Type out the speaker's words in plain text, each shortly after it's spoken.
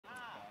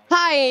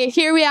Hi,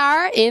 here we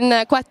are in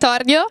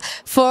Quattordio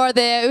for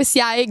the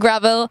UCI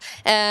Gravel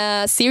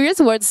series,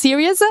 World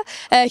Series.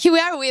 Here we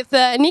are with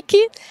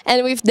Niki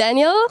and with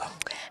Daniel.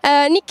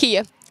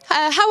 Niki,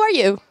 how are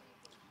you?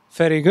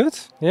 Very good,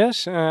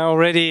 yes.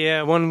 Already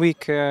 1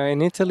 week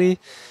in Italy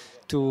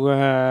to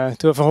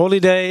have a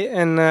holiday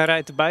and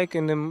ride the bike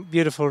in the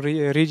beautiful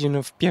region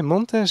of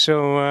Piemonte,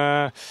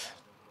 so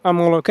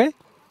I'm all okay.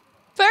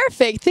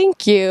 Perfect,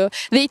 thank you.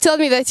 They told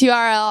me that you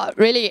are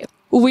really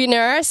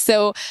winner,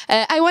 so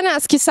I want to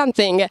ask you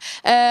something.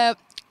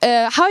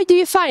 How do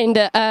you find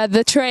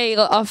the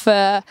trail of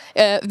the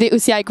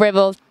UCI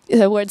Gravel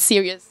World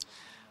Series?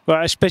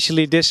 Well,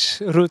 especially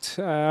this route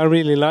I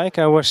really like.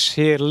 I was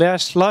here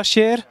last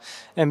year,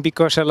 and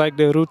because I like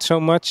the route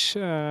so much,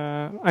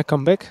 I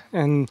come back.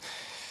 And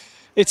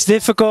it's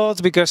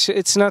difficult because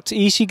it's not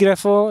easy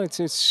gravel.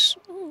 It's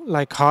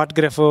like hard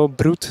gravel,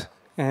 brute.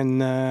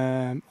 And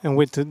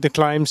with the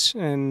climbs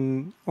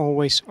and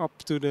always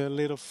up to the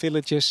little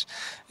villages,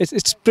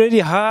 it's pretty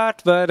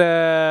hard.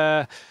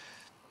 But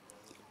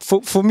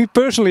for me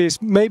personally,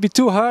 it's maybe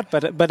too hard.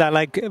 But I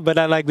like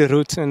the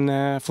route,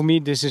 and for me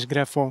this is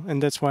gravel,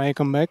 and that's why I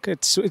come back.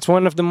 It's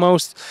one of the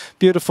most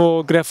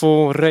beautiful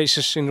gravel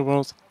races in the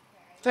world.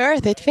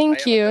 Perfect,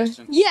 thank you.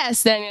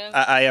 Yes, Daniel.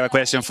 I have a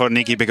question for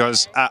Niki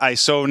because I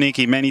saw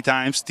Niki many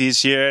times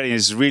this year.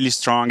 He's really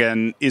strong,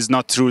 and it's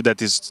not true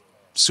that it's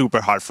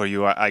super hard for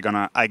you.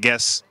 I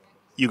guess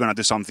you're gonna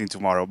do something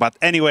tomorrow. But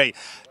anyway,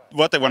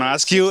 what I wanna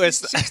ask you is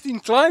 16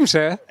 climbs,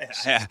 eh?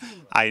 Yeah,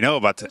 I know,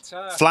 but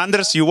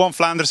Flanders, you won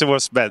Flanders, it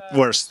was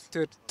worst.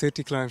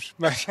 30 climbs.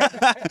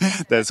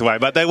 That's why.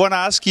 But I wanna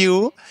ask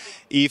you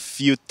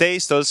if you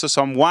taste also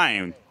some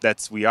wine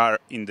that we are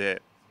in the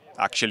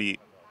actually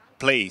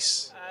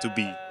place to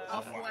be.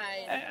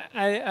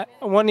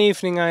 One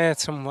evening I had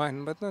some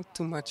wine, but not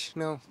too much.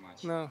 No.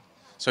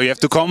 So you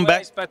have to come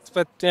back.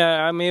 But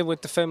yeah, I'm here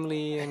with the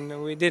family,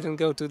 and we didn't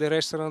go to the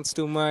restaurants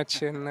too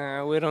much, and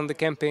we're on the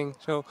camping.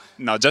 So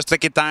no, just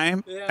take your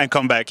time and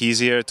come back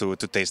easier to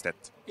taste that.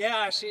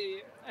 Yeah,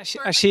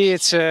 I see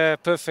it's a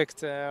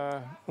perfect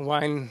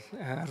wine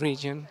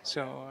region,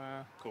 so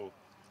cool.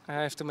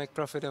 I have to make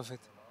profit of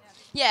it.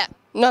 Yeah,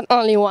 not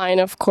only wine,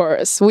 of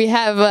course. We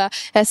have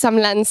some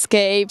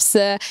landscapes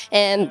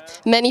and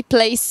many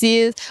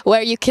places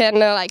where you can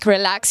like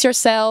relax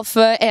yourself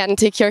and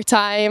take your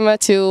time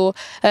to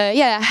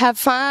have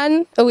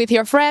fun with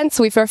your friends,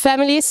 with your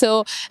family.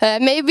 So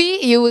maybe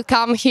you will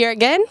come here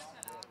again.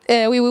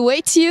 We will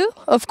wait you,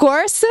 of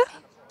course.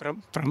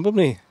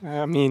 Probably.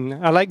 I mean,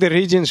 I like the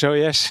region, so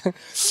yes.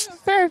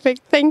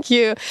 Perfect. Thank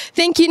you.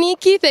 Thank you,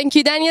 Niki. Thank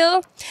you,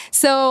 Daniel.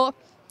 So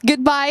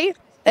goodbye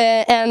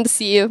and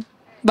see you.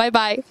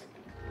 Bye-bye.